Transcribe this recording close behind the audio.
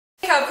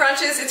Carb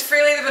Crunchers, it's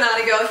Freely the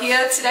Banana Girl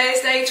here. Today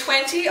is day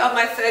 20 of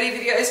my 30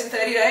 videos in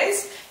 30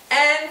 days,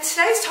 and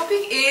today's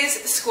topic is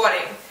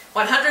squatting.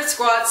 100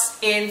 squats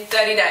in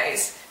 30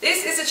 days.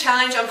 This is a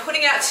challenge I'm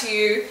putting out to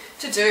you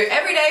to do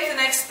every day for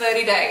the next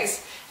 30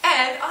 days.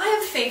 And I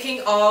am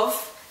thinking of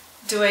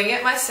doing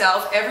it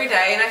myself every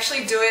day and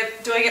actually doing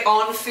it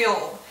on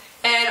film.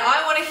 And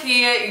I want to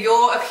hear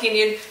your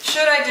opinion.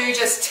 Should I do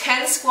just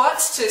 10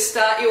 squats to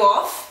start you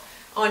off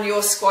on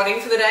your squatting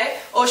for the day,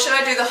 or should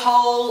I do the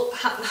whole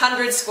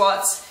 100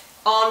 squats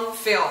on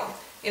film?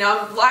 You know,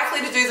 I'm likely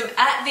to do them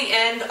at the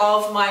end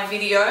of my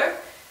video,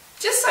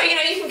 just so you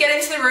know you can get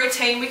into the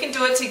routine, we can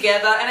do it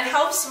together, and it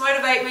helps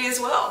motivate me as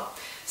well.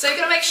 So you've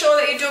got to make sure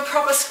that you do a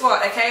proper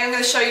squat, okay? I'm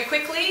going to show you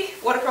quickly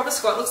what a proper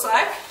squat looks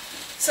like.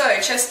 So,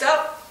 chest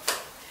up.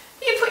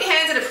 You can put your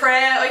hands in a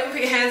prayer, or you can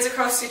put your hands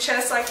across your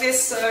chest like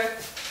this, so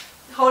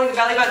holding the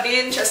belly button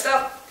in, chest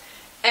up,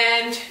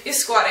 and you're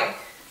squatting.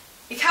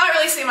 You can't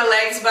really see my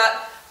legs,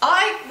 but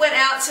I went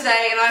out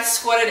today and I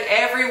squatted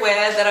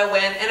everywhere that I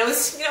went, and it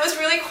was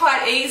really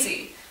quite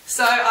easy.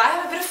 So I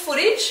have a bit of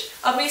footage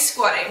of me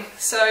squatting,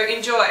 so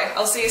enjoy.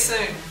 I'll see you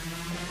soon.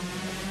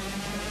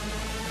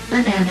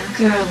 Banana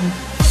Girl.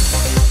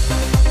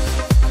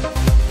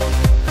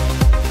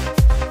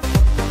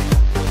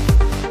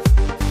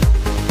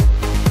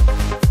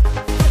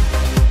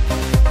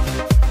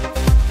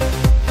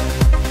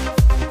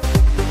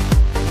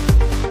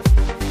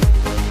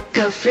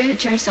 Go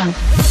fruit yourself.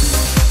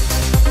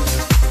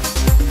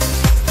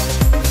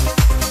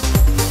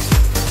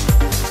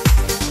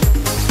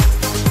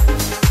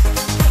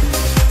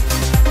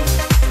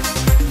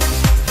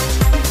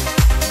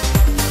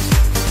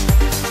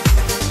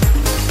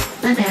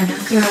 Banana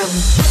Girl.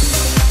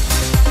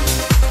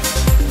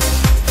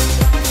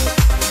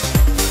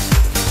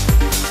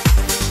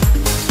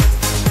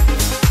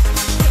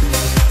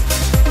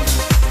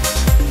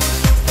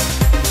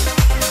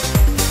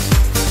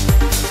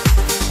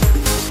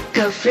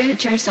 Go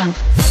fruit yourself.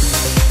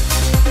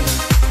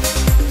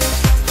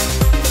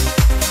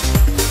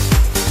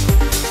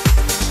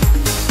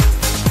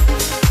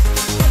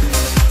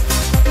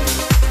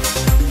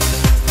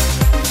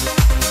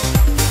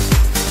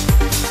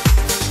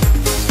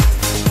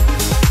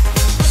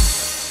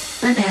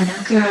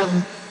 Banana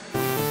Girl.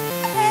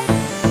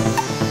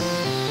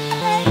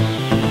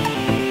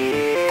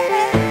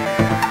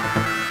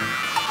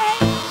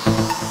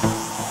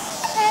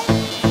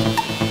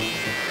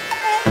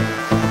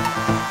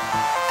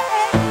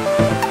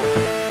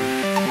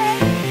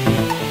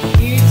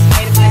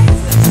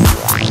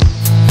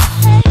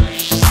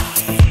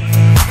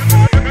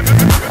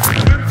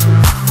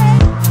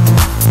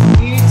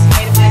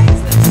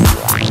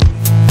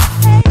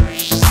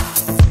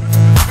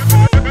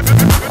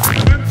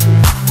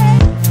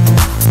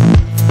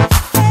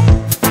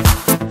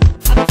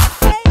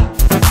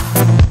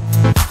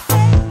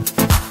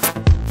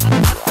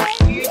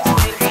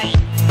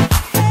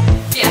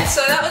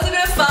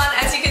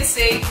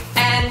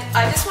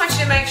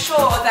 Make sure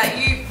that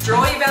you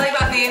draw your belly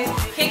button in,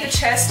 keep the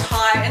chest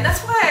high, and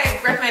that's why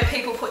I recommend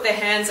people put their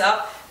hands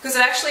up, because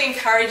it actually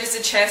encourages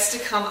the chest to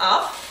come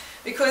up.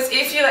 Because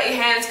if you let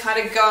your hands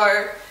kind of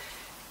go,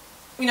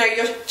 you know,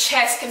 your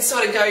chest can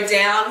sort of go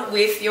down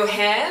with your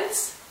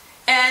hands.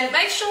 And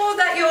make sure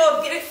that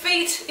your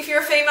feet, if you're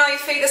a female, your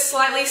feet are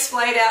slightly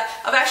splayed out.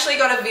 I've actually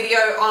got a video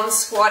on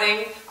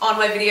squatting on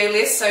my video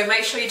list, so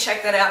make sure you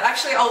check that out.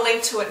 Actually, I'll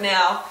link to it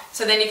now,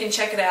 so then you can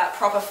check it out,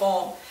 proper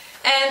form.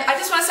 And I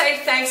just want to say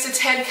thanks to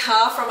Ted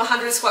Carr from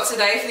 100 Squats a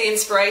Day for the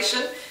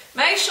inspiration.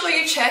 Make sure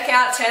you check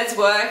out Ted's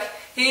work.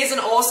 He is an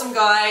awesome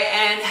guy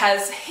and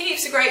has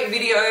heaps of great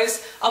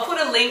videos. I'll put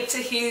a link to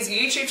his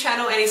YouTube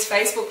channel and his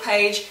Facebook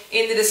page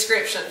in the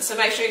description, so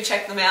make sure you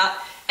check them out.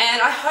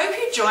 And I hope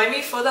you join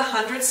me for the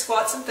 100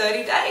 squats in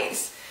 30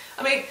 days.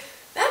 I mean,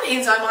 that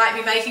means I might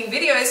be making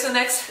videos for the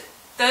next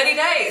 30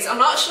 days. I'm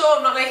not sure,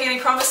 I'm not making any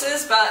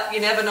promises, but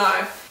you never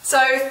know. So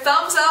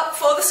thumbs up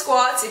for the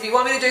squats if you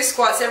want me to do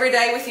squats every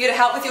day with you to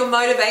help with your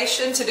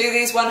motivation to do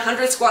these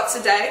 100 squats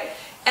a day.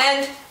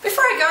 And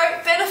before I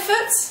go,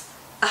 benefits,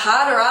 a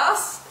harder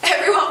ass.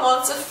 Everyone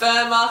wants a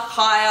firmer,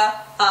 higher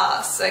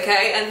ass,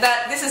 okay? And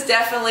this is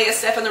definitely a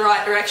step in the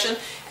right direction.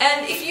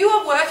 And if you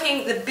are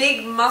working the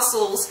big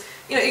muscles,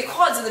 you know, your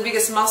quads are the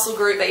biggest muscle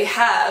group that you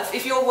have.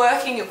 If you're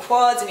working your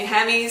quads and your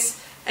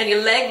hammies and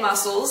your leg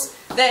muscles,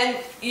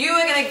 then you're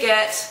going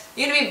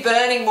to be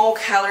burning more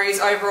calories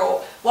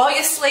overall while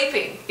you're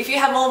sleeping. If you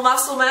have more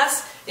muscle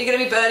mass, you're going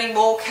to be burning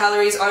more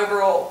calories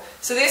overall.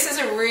 So this is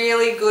a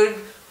really good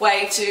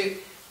way to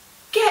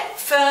get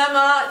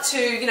firmer,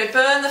 to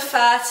burn the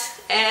fat,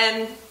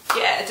 and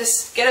yeah,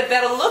 just get a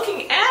better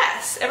looking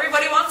ass.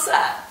 Everybody wants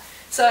that.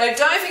 So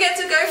don't forget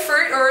to go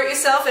fruit or eat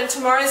yourself, and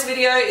tomorrow's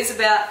video is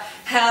about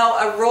how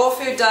a raw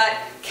food diet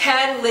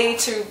can lead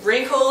to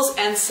wrinkles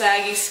and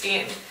saggy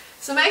skin.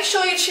 So make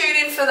sure you tune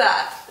in for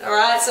that.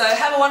 Alright, so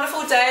have a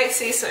wonderful day.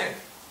 See you soon.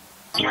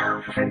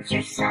 Go fruit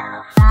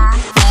yourself.